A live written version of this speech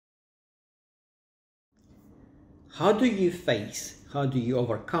how do you face, how do you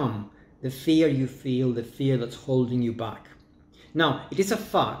overcome the fear you feel, the fear that's holding you back? Now, it is a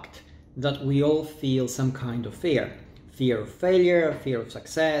fact that we all feel some kind of fear. Fear of failure, fear of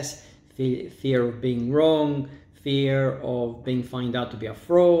success, fear of being wrong, fear of being found out to be a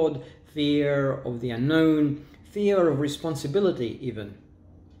fraud, fear of the unknown, fear of responsibility even.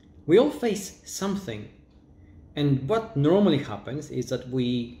 We all face something. And what normally happens is that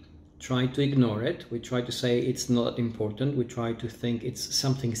we try to ignore it. We try to say it's not important. We try to think it's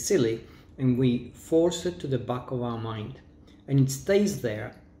something silly, and we force it to the back of our mind. And it stays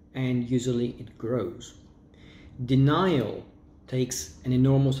there, and usually it grows. Denial takes an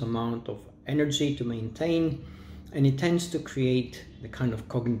enormous amount of energy to maintain, and it tends to create the kind of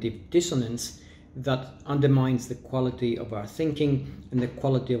cognitive dissonance that undermines the quality of our thinking and the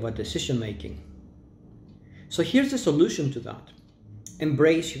quality of our decision making. So here's the solution to that.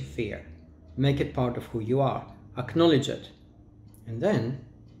 Embrace your fear. Make it part of who you are. Acknowledge it. And then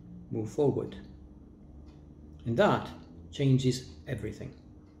move forward. And that changes everything.